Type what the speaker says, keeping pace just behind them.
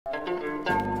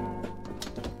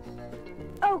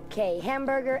Okay,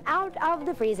 hamburger out of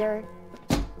the freezer.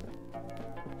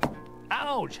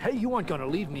 Ouch! Hey, you aren't gonna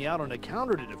leave me out on the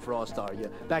counter to defrost, are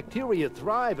you? Bacteria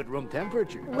thrive at room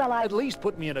temperature. Well, At least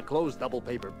put me in a closed double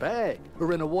paper bag,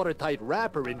 or in a watertight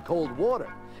wrapper in cold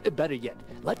water. Better yet,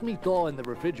 let me thaw in the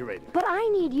refrigerator. But I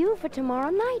need you for tomorrow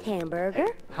night, Hamburger.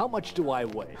 How much do I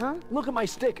weigh? Huh? Look at my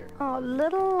sticker. Oh,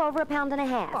 little over 1.5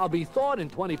 pounds. I'll be thawed in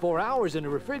 24 hours in the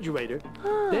refrigerator.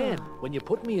 Then, when you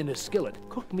put me in a skillet,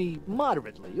 cook me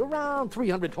moderately, around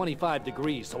 325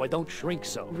 degrees, so I don't shrink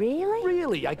so. Really?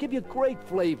 Really, I give you great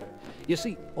flavor. You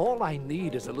see, all I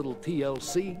need is a little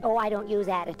TLC. Oh, I don't use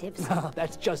additives.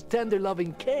 That's just tender,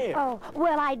 loving care. Oh,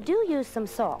 well, I do use some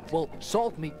salt. Well,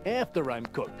 salt me after I'm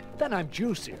cooked. Then I'm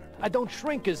juicier. I don't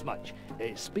shrink as much.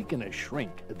 Hey, speaking of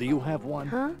shrink, do you have one?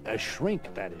 Huh? A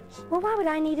shrink, that is. Well, why would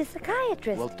I need a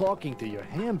psychiatrist? Well, talking to your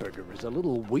hamburger is a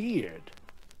little weird.